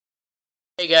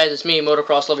Hey guys, it's me,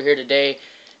 Motocross Lover here today,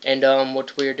 and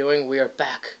what we are doing, we are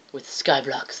back with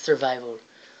Skyblock Survival.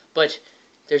 But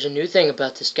there's a new thing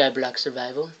about the Skyblock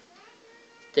Survival.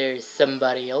 There's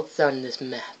somebody else on this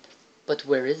map. But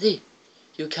where is he?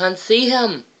 You can't see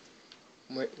him!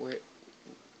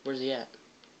 Where's he at?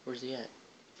 Where's he at?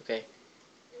 Okay.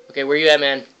 Okay, where you at,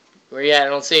 man? Where you at?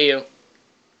 I don't see you.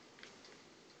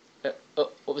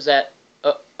 Oh, what was that?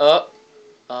 Oh,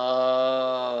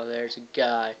 there's a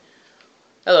guy.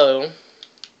 Hello.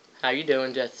 How you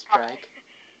doing, Death Strike?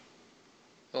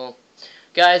 Well,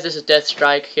 guys, this is Death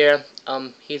Strike here.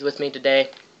 He's with me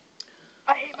today.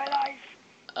 I hate my life.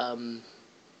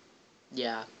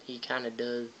 Yeah, he kind of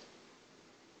does.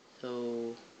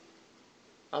 So,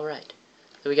 alright.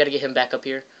 So we gotta get him back up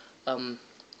here.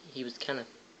 He was kind of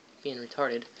being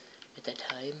retarded at that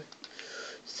time.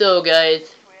 So,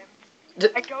 guys. I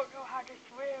don't know how to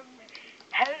swim.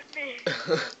 Help me.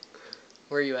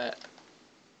 Where are you at?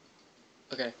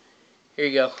 Okay, here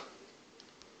you go.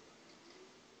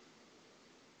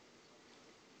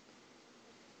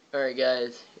 Alright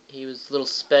guys, he was a little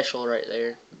special right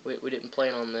there. We didn't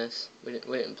plan on this. We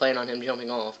didn't plan on him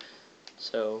jumping off.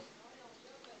 So,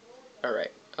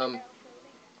 alright.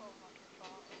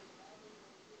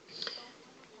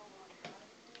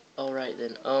 Alright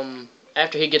then.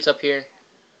 After he gets up here,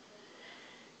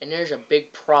 and there's a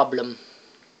big problem.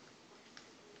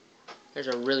 There's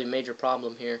a really major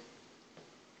problem here.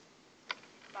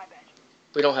 My bed.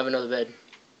 We don't have another bed.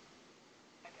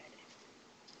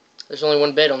 There's only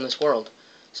one bed on this world.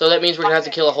 So that means we're going to have to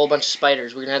kill a whole bunch of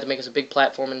spiders. We're going to have to make us a big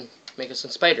platform and make us some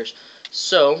spiders.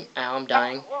 So, ow, I'm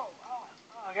dying. Oh,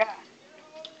 God.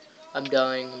 I'm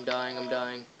dying.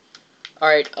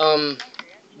 Alright, what I'm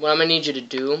going to need you to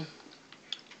do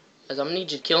is I'm going to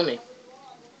need you to kill me.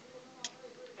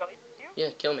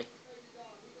 Yeah, kill me.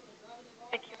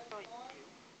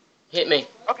 Hit me.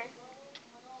 Okay.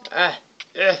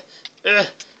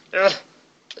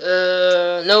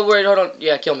 No, wait, hold on.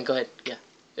 Yeah, kill me. Go ahead. Yeah.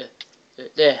 There.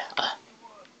 There.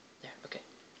 Okay.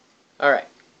 Alright.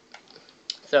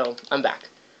 So, I'm back.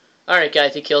 Alright,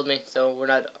 guys, he killed me. So, we're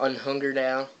not on hunger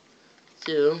now.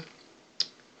 So,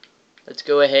 let's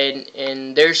go ahead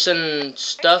and there's some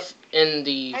stuff in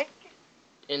the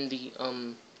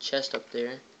chest up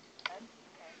there.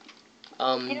 You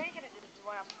know you could have just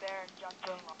went up there and jumped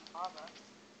in lava.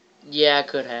 Yeah, I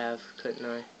could have, couldn't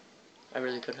I? I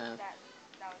really could have. That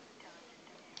was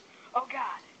intelligent. Oh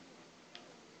God.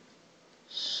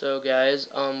 So guys,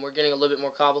 we're getting a little bit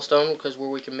more cobblestone because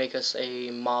we can make us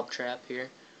a mob trap here.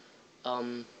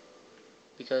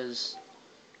 Because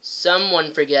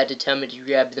someone forgot to tell me to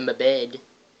grab them a bed.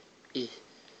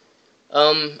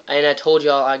 And I told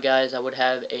y'all, guys, I would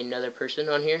have another person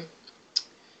on here.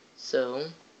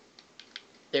 So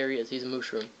there he is. He's a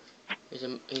mushroom. He's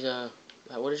a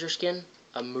what is your skin?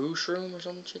 A mushroom or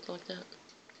some shit like that?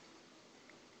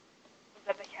 Was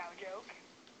that the cow joke?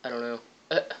 I don't know.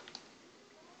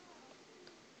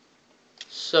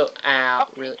 So, ow,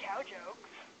 really? Cow jokes.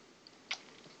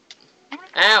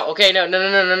 Ow, okay, no. Sorry,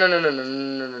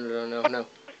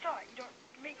 you don't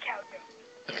make cow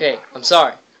jokes. Okay, I'm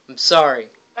sorry. That's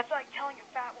like telling a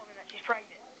fat woman that she's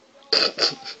pregnant.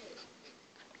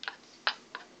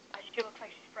 She looks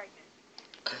like she's pregnant.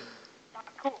 Not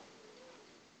cool.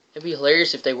 It'd be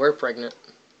hilarious if they were pregnant.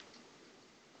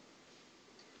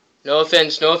 No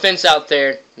offense out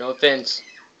there. No offense.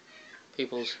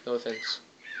 Peoples, no offense.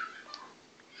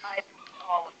 I mean,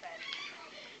 all offense.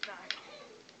 Not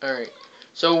cool. Alright,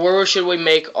 so where should we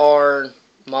make our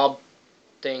mob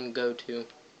thing go to?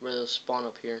 Where they'll spawn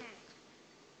up here?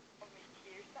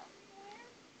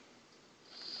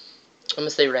 I'm gonna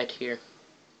stay right here.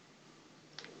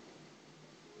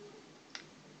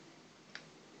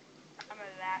 I'm gonna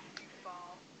laugh if you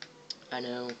fall. I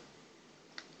know.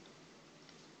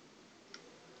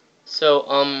 So,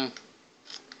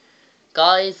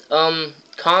 guys,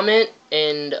 comment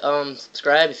and,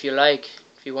 subscribe if you like,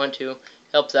 if you want to.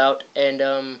 Helps out. And,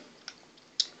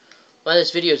 while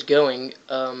this video is going,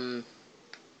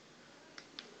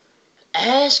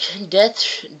 ask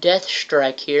Death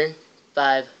Strike here,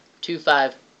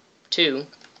 5252.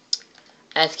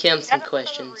 Ask him some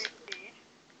questions.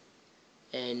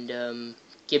 And,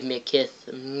 give me a kiss.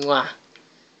 Mwah.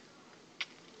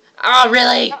 Oh,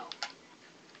 really?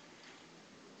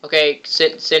 Okay,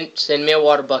 send me a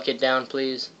water bucket down,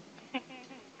 please. Okay.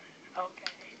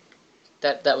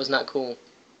 That was not cool.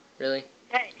 Really?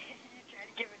 Hey, you tried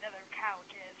to give another cow a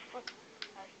kiss.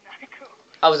 That's not cool.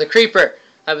 I was a creeper.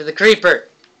 I'm a creeper.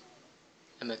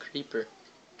 You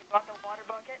want the water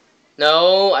bucket?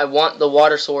 No, I want the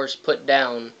water source put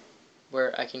down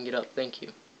where I can get up. Thank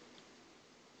you.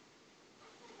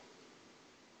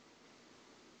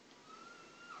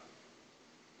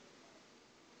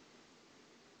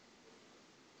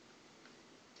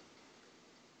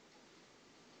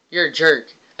 You're a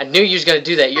jerk. I knew you was gonna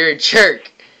do that. You're a jerk.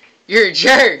 You're a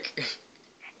jerk.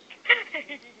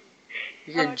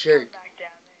 You're a jerk. Back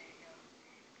down.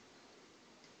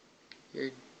 There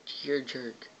you You're a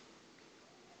jerk.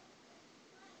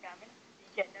 go. Coming. You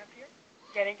getting up here?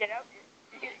 You gonna get up here?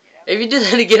 You gonna get up? If you do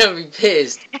that again, I'll be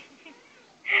pissed. I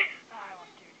won't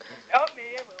do it. Oh,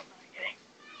 maybe I will. I'm kidding.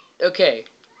 Okay.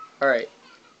 Alright.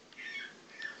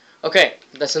 Okay,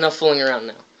 that's enough fooling around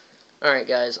now. Alright,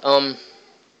 guys.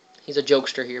 He's a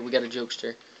jokester here. We got a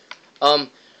jokester.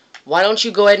 Why don't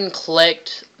you go ahead and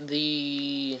collect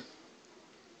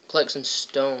some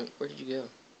stone. Where did you go?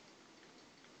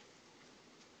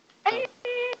 Oh.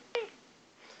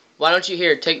 Why don't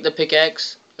you take the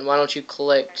pickaxe, and why don't you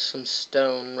collect some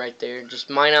stone right there? Just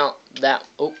mine out that.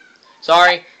 Oh,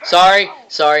 sorry.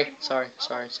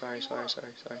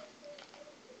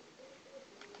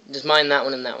 Just mine that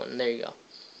one and that one. There you go.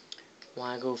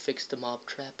 Wanna go fix the mob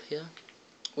trap here?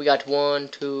 We got 1,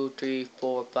 2, 3,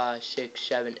 4, 5, 6,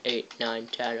 7, 8, 9,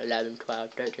 10, 11,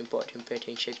 12, 13, 14,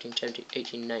 15, 16, 17,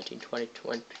 18, 19, 20,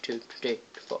 22, 23,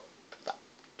 24, 25,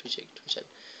 26, 27.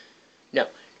 No,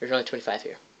 there's only 25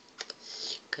 here.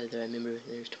 Because I remember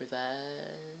there's 25,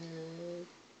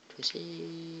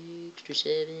 26,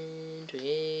 27,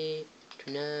 28,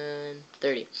 29,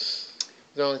 30.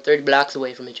 We're only 30 blocks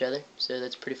away from each other, so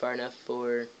that's pretty far enough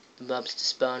for the mobs to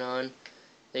spawn on.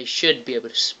 They should be able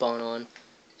to spawn on.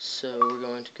 So we're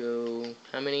going to go,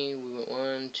 how many? We went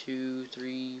 1, 2,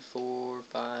 3, 4,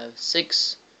 5,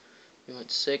 6. We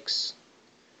went 6.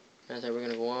 I thought we were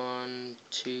going to go 1,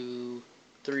 2,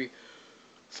 3,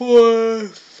 4,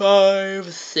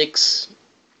 5, 6.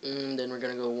 And then we're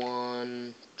going to go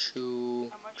 1,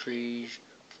 2, 3,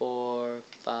 4,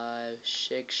 5,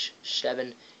 6,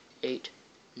 7, 8,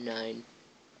 9,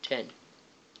 10.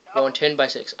 Going 10 by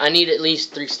 6. I need at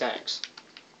least 3 stacks.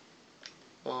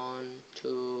 1,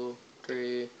 2,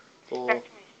 3, 4,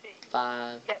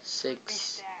 5,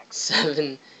 6,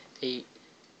 7, 8,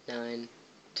 9,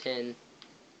 10,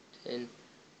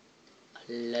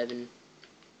 11,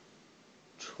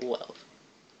 12.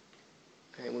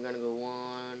 Alright, we're gonna go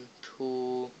 1,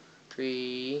 2,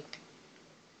 3,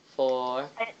 4,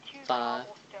 5,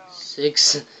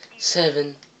 6,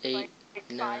 7, 8,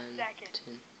 9,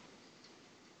 10.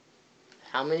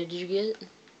 How many did you get?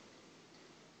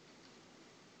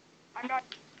 I'm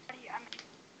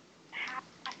half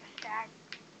a stack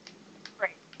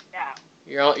right now.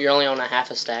 You're only on a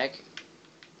half a stack?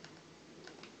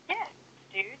 Yes,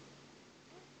 dude.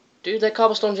 Dude, that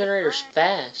cobblestone generator's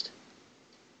fast.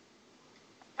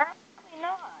 Apparently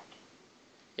not.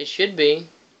 It should be.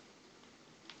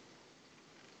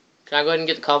 Can I go ahead and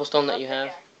get the cobblestone that you have?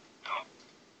 Okay.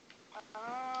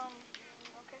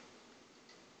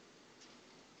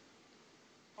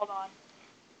 Hold on.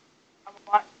 I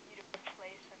want you to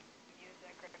play some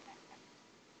music or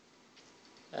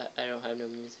I don't have no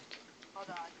music.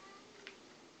 hold on.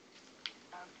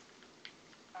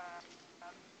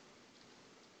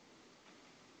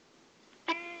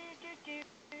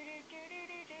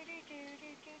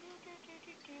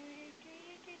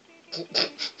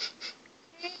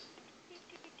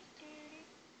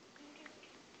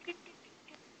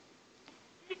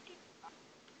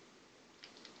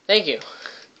 Thank you.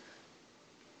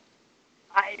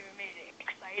 I even made it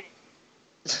exciting.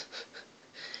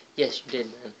 Yes, you did,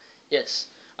 man. Yes.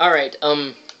 Alright,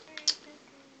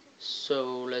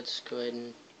 so let's go ahead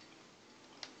and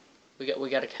we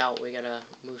got a cow, we got a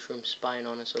mushroom spying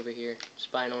on us over here.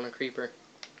 Spying on a creeper.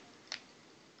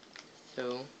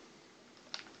 So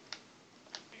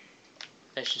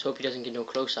let's just hope he doesn't get no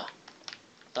closer.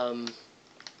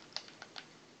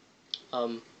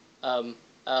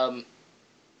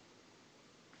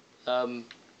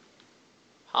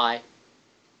 Hi.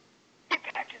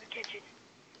 Get back to the kitchen.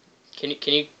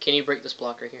 Can you break this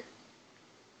block right here?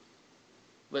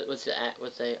 With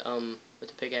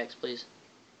the pickaxe, please.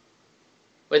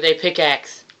 With a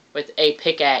pickaxe. With a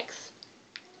pickaxe.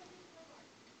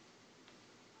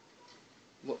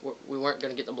 We weren't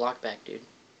gonna get the block back, dude.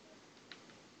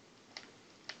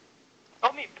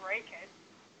 Told me break it.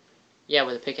 Yeah,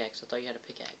 with a pickaxe. I thought you had a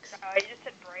pickaxe. No, you just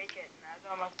said break it, and I was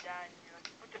almost done. You're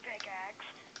like, with the pickaxe.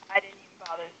 I didn't even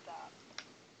bother to stop.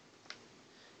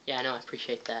 Yeah, I know. I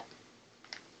appreciate that.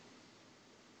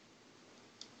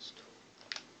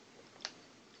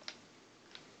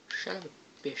 Son of a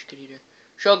biscuit eater.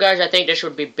 So, guys, I think this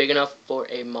would be big enough for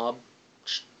a mob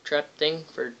trap thing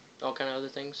for all kind of other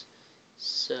things.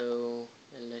 So,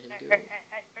 and let him go. Hey,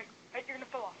 you're gonna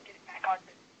fall off. Get it back on.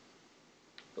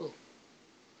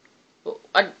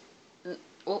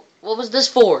 Oh. What was this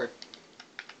for?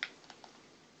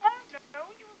 I don't know.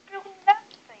 You were building that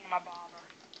thing, my bobber.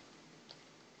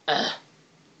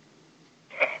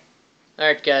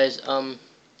 Alright, guys,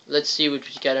 let's see what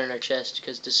we got in our chest,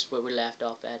 because this is where we left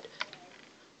off at.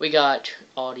 We got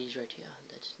all these right here.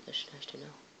 That's nice to know.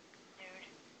 Dude.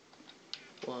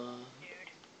 What?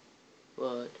 Dude.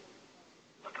 What?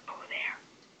 Look over there.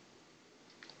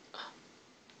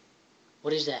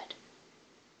 What is that?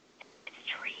 It's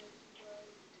a tree.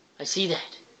 I see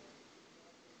that.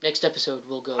 Next episode,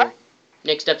 we'll go. What?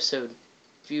 Next episode.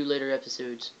 Few later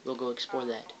episodes, we'll go explore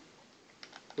that.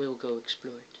 We'll go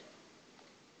explore it.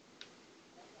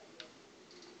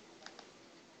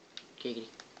 Giggity.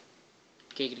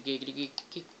 Giggity, giggity,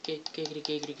 giggity, giggity, giggity,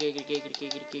 giggity, giggity,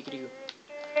 giggity, giggity.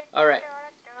 Alright.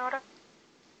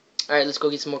 Alright, let's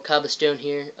go get some more cobblestone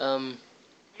here. You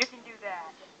can do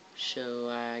that. So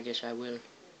I guess I will.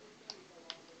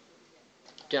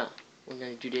 Done. We're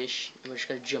gonna do this, and we're just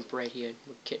gonna jump right here.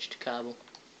 We'll catch the cobble.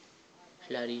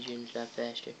 It's a lot easier and it's a lot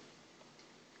faster.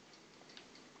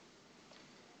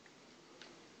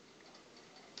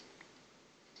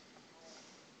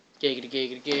 Giggity,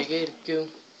 giggity, giggity, go.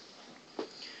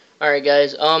 Alright,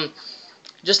 guys.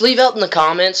 Just leave out in the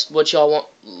comments what y'all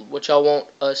want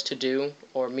us to do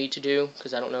or me to do,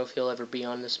 because I don't know if he'll ever be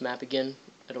on this map again.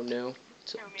 I don't know.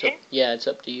 Yeah, it's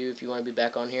up to you if you want to be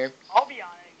back on here. I'll be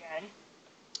on it again.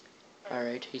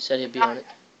 Alright, he said he'd be on it.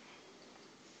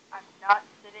 I'm not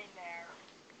sitting there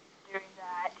doing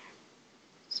that.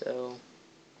 So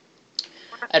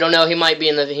I don't know. He might be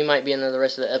in the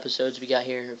rest of the episodes we got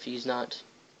here if he's not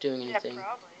doing anything. Yeah,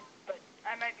 probably. But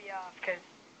I might be off because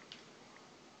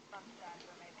sometimes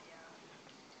I might be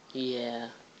off. Yeah.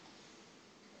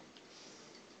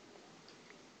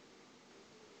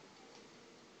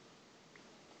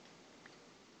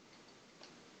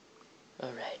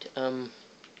 Alright,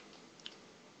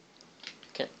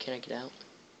 can I get out?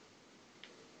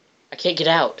 I can't get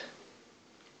out.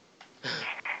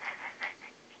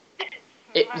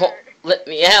 It won't let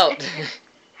me out.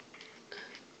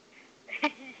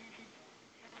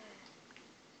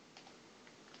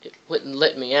 It wouldn't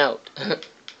let me out.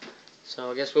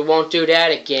 So I guess we won't do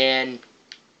that again.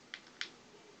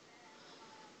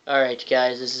 Alright,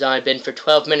 guys, this has only been for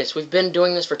 12 minutes. We've been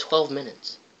doing this for 12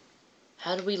 minutes.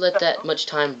 How do we let that much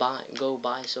time go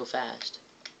by so fast?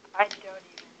 I don't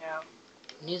even know.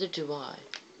 Neither do I.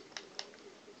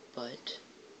 But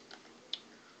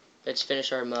let's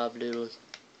finish our mob little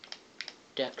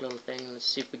deck little thing. Let's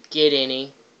see if we get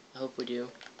any. I hope we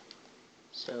do.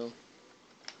 So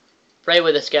pray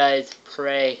with us, guys.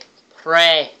 Pray.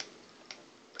 Pray.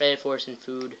 Pray for some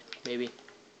food. Maybe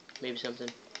something.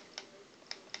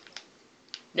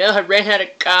 No, I ran out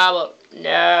of cobble.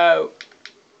 No.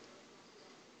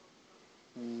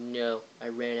 No, I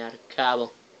ran out of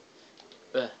cobble.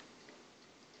 Ugh.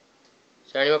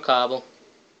 Is there any more cobble?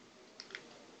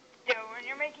 Yeah, when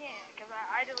you're making it, because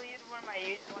I deleted one of my,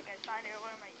 like I signed out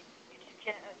one of my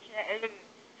YouTube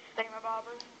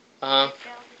thingamabobbers.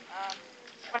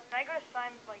 When I go to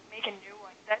sign, like, make a new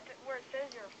one, that's where it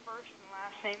says your first and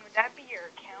last name. Would that be your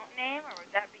account name, or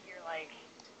would that be your, like...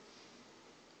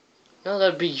 No,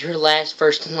 that would be your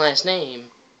first and last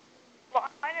name. Well,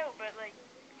 I know, but, like,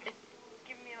 it's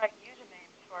giving me, like,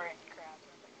 usernames for it and crap. I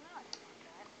was like, no, I don't want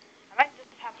that. I might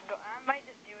just have to go, I might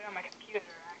just do it on my computer,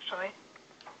 actually.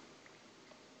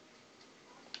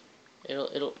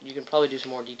 You can probably do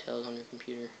some more details on your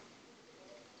computer.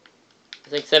 I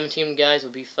think 17 guys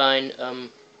will be fine,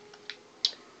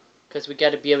 because we got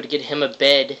to be able to get him a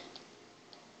bed.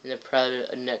 And then probably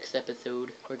a next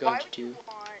episode we're going to do.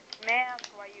 May I ask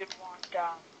why you'd want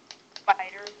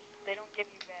spiders? They don't give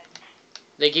you beds.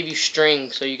 They give you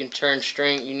string, so you can turn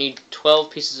string. You need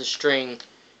 12 pieces of string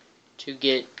to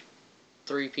get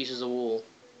 3 pieces of wool.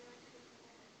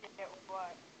 Yeah,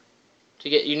 what?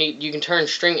 You can turn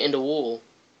string into wool.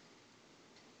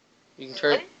 You can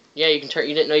turn. Really? Yeah, you can turn.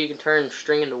 You didn't know you can turn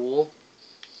string into wool?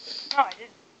 No, I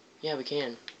didn't. Yeah, we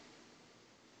can.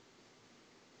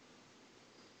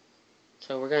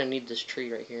 So we're gonna need this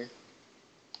tree right here.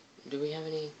 Do we have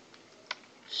any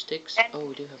sticks? And oh,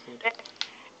 we do have wood.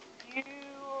 If you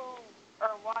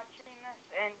are watching this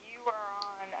and you are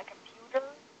on a computer,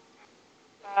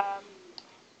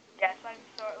 yes, I'm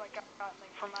like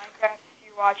for Minecraft, if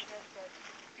you're watching this, but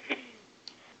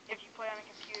if you play on a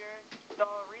computer, the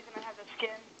reason I have the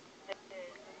skin is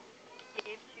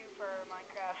gave to for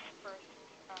Minecraft's first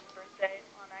birthday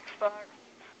on Xbox.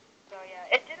 So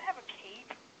yeah, it did have a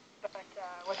cape, but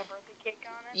with a birthday cake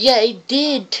on it. Yeah, it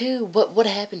did too. But what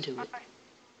happened to it?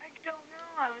 I don't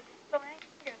know. I was so angry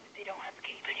that they don't have a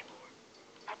cape anymore.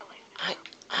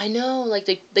 I know. Like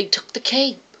they took the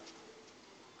cape.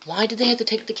 Why did they have to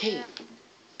take the cape? Yeah.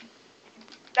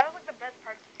 That was like the best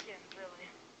part of the skins, really.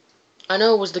 I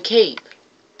know it was the cape.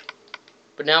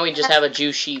 But now we just have a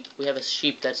Jew sheep. We have a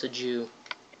sheep that's a Jew.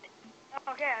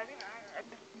 Okay, I think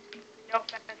no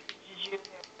offense to Jews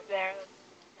there.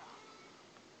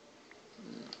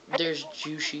 There's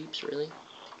Jew sheeps, really?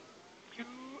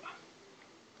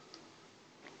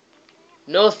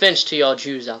 No offense to y'all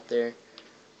Jews out there.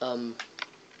 I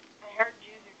heard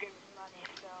Jews are good with money,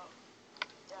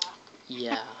 so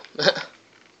Yeah.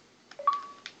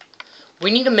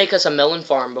 We need to make us a melon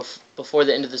farm before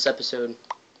the end of this episode.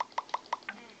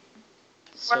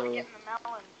 Where are we getting the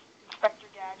melons, Inspector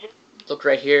Gadget? Look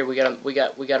right here. We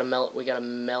got a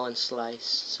melon slice,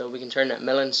 so we can turn that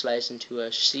melon slice into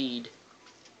a seed.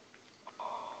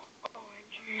 Oh, OMG,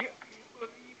 I can't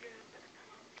believe it.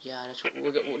 Yeah, that's what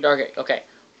we're okay.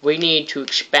 We need to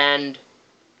expand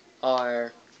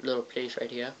our little place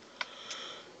right here.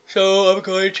 So I'm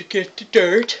going to get the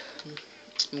dirt.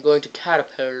 I'm going to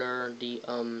caterpillar the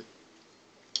I'm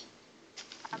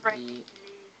breaking the leaves.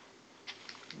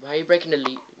 Why are you breaking the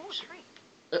leaves?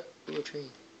 Ooh, A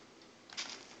tree.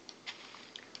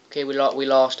 Okay, we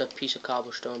lost a piece of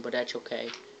cobblestone, but that's okay.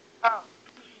 Oh.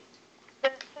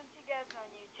 Since you guys are on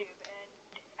YouTube,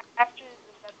 and after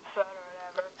this episode or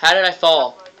whatever... How did I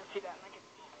fall?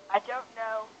 I don't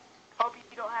know. Hope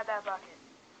you don't have that bucket.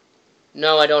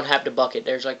 No, I don't have the bucket.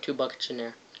 There's like 2 buckets in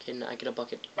there. Can I get a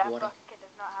bucket of water? That bucket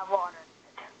does not have water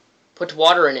in it. Put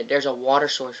water in it. There's a water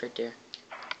source right there.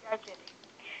 You're kidding.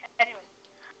 Anyway,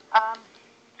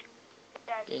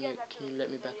 yeah, Can you let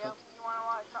me back up? You want to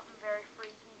watch something very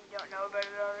freaky and you don't know about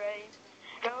it already?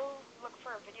 Go look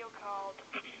for a video called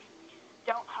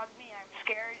Don't Hug Me, I'm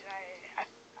Scared, and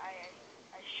I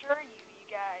assure you, you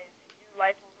guys, your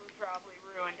life will be probably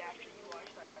ruined after you watch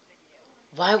that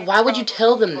video. Why would you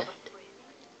tell them that?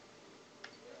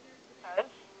 Because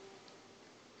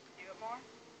do it more.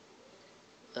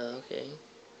 Okay.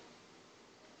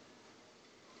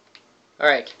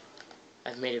 Alright.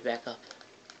 I've made it back up.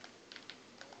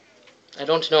 I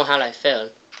don't know how I fell.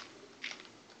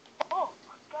 Oh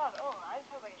my god, I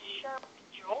just had like a sharp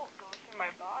jolt going through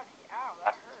my body. Ow,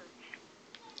 that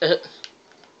hurts.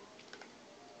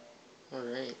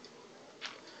 Alright.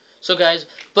 So guys,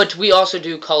 but we also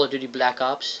do Call of Duty Black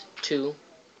Ops 2.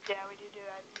 Yeah, we do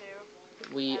that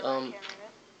too. We,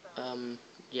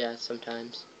 yeah,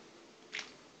 sometimes.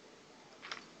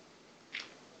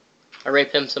 I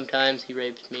rape him sometimes, he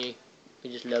rapes me. We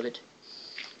just love it.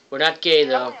 We're not gay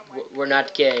though. We're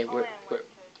not gay. We're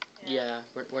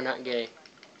not gay.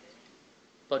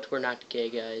 But we're not gay,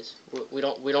 guys. We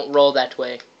don't roll that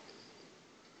way.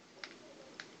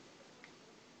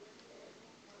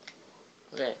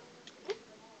 Okay.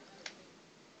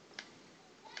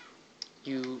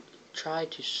 You tried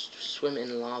to swim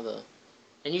in lava,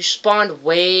 and you spawned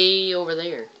way over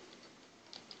there.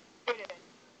 Who did?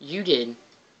 You did.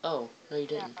 Oh, no, you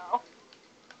didn't. No.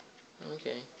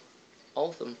 Okay.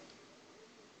 Awesome.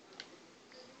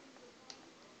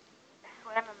 I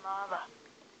swam in lava.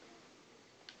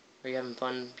 Are you having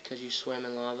fun because you swam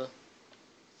in lava?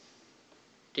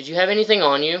 Did you have anything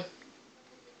on you?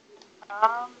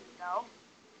 No.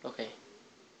 Okay.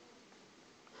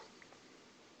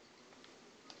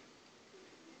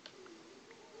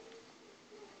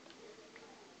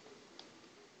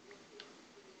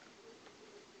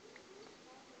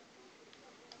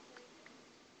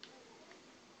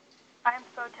 I am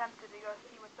so tempted to go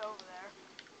see what's over there.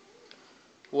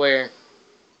 Where?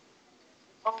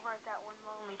 Over at that one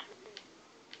lonely tree.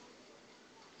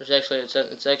 There's actually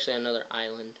it's actually another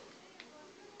island.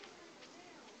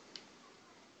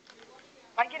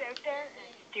 If I get out there and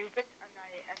it's stupid, I'm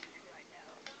just gonna be like,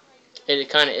 no. It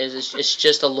kind of is. It's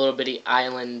just a little bitty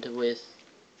island with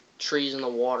trees in the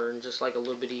water and just like a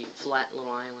little bitty flat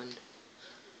little island.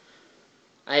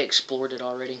 I explored it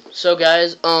already. So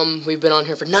guys, we've been on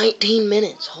here for 19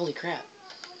 minutes. Holy crap.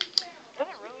 Has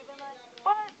it really been like,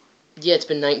 what? Yeah, it's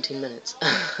been 19 minutes.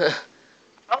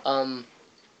 Oh.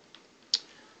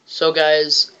 So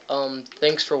guys,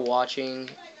 thanks for watching,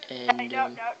 and Hey,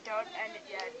 don't end it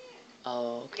yet.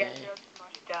 oh, okay. You guys too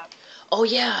much stuff. Oh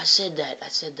yeah, I said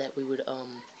that we would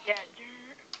Yeah,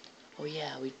 oh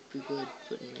yeah, we would,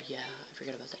 but yeah, I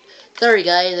forgot about that. Sorry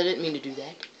guys, I didn't mean to do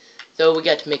that. So we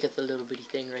got to make us a little bitty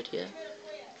thing right here.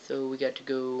 So we got to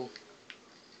go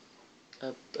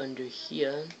up under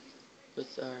here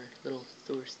with our little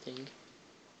source thing.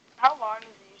 How long is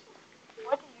these?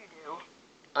 What do you do?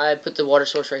 I put the water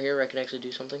source right here where I can actually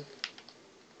do something.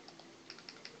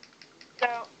 So,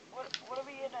 what are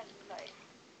we gonna do tonight?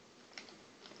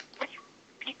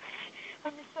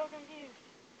 I'm just so confused.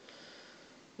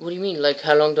 What do you mean? Like,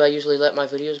 how long do I usually let my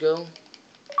videos go?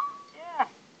 Yeah.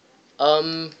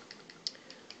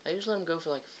 I usually let them go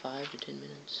for like 5 to 10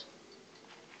 minutes.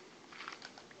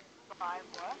 5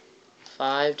 what?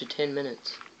 5 to 10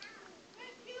 minutes.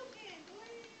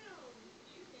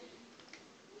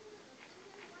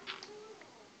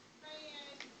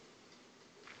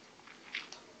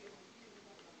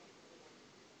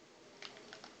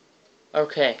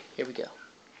 Okay, here we go.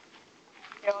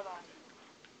 Yeah, hold on.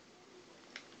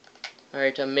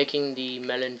 Alright, I'm making the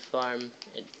melon farm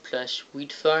and plus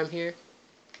wheat farm here.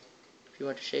 If you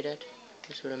want to say that,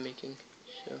 that's what I'm making.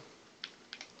 So.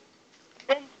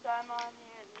 Since I'm on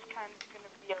here, it's kind of going to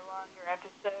be a longer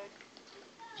episode.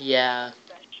 Yeah.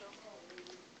 Special.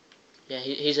 Yeah,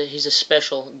 he's a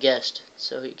special guest,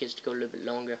 so he gets to go a little bit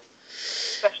longer.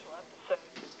 Special episode.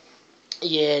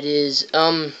 Yeah, it is.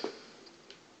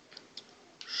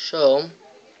 So,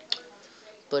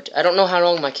 but I don't know how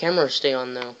long my camera will stay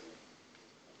on though.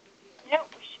 You know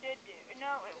what we should do?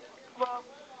 No, well,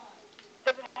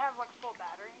 does it have like full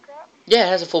battery and crap? Yeah, it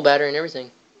has a full battery and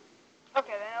everything.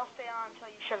 Okay, then it'll stay on until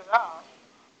you shut it off.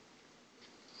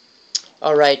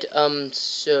 Alright,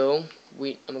 so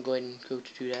I'm gonna go ahead and go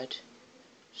to do that.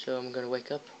 So I'm gonna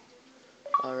wake up.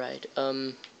 Alright,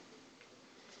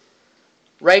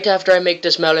 right after I make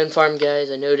this melon farm,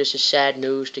 guys, I know this is sad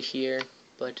news to hear,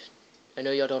 but I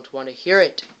know y'all don't want to hear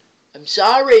it. I'm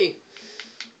sorry!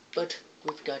 But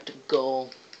we've got to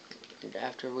go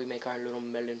after we make our little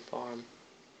melon farm.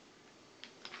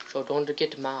 So don't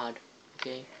get mad,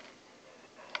 okay?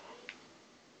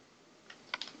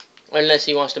 Unless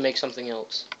he wants to make something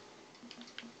else.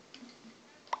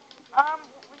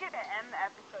 We could end the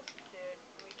episode soon.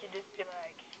 We could just be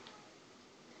like,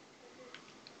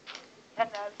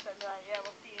 end the episode, be like, yeah,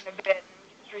 we'll see you in a bit, and we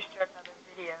can just restart another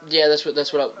video. Yeah, that's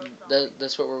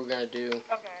what we're gonna do.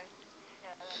 Okay.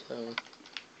 Yeah. So.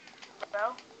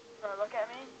 Well, look at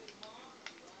me.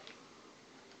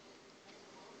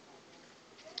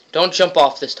 Don't jump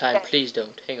off this time, Okay. please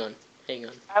don't. Hang on. I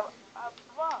won't.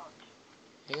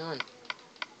 Hang on.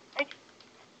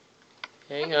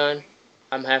 Hang on.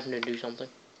 I'm having to do something.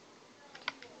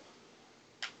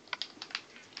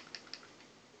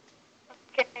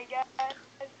 Okay, guys.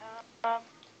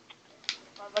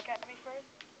 Look at me first.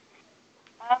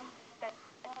 I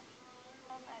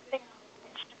think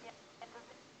it should be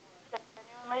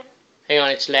anyone later. Hang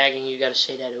on, it's lagging. You gotta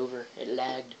say that over. It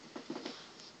lagged.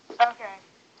 Okay.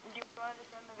 Do you want to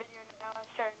just end the video now and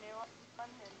start a new one,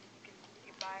 and you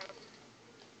can buy it?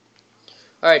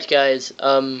 Alright, guys.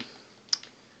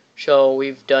 So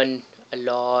we've done a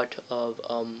lot of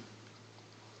we've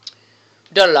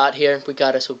done a lot here. We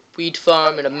got us a wheat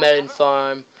farm and a melon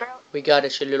farm. We got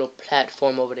us a little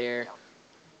platform over there.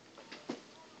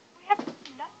 We have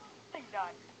nothing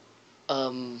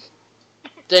done.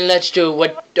 Then let's do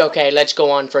what. Okay, let's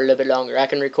go on for a little bit longer. I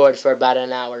can record for about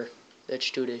an hour.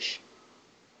 Let's do this.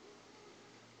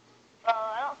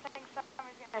 I don't think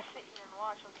somebody's gonna sit here and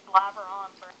watch us blabber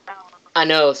on for an hour. I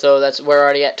know. So we're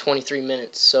already at 23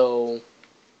 minutes. So.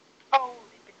 Holy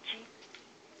bejesus.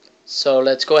 So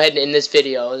let's go ahead and end this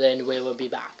video. Then we will be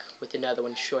back with another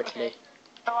one shortly. Okay.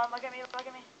 Go on, look at me.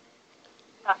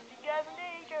 Not see you guys in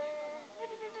danger.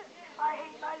 I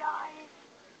hate my life.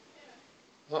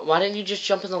 Why didn't you just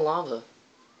jump in the lava?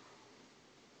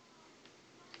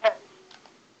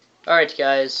 Alright,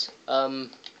 guys.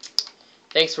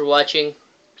 Thanks for watching.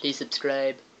 Please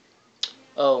subscribe.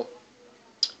 Oh.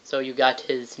 So you got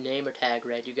his name tag,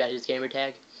 right? You got his gamer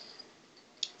tag?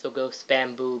 So go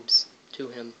spam boobs to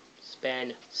him.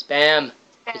 Spam.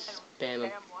 Just spam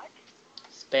him. What?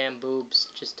 Spam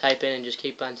boobs. Just type in and just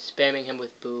keep on spamming him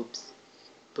with boobs.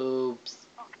 Boobs.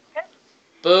 Okay.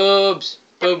 Boobs!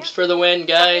 Boobs for the win,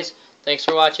 guys. Thanks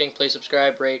for watching. Please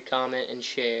subscribe, rate, comment, and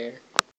share.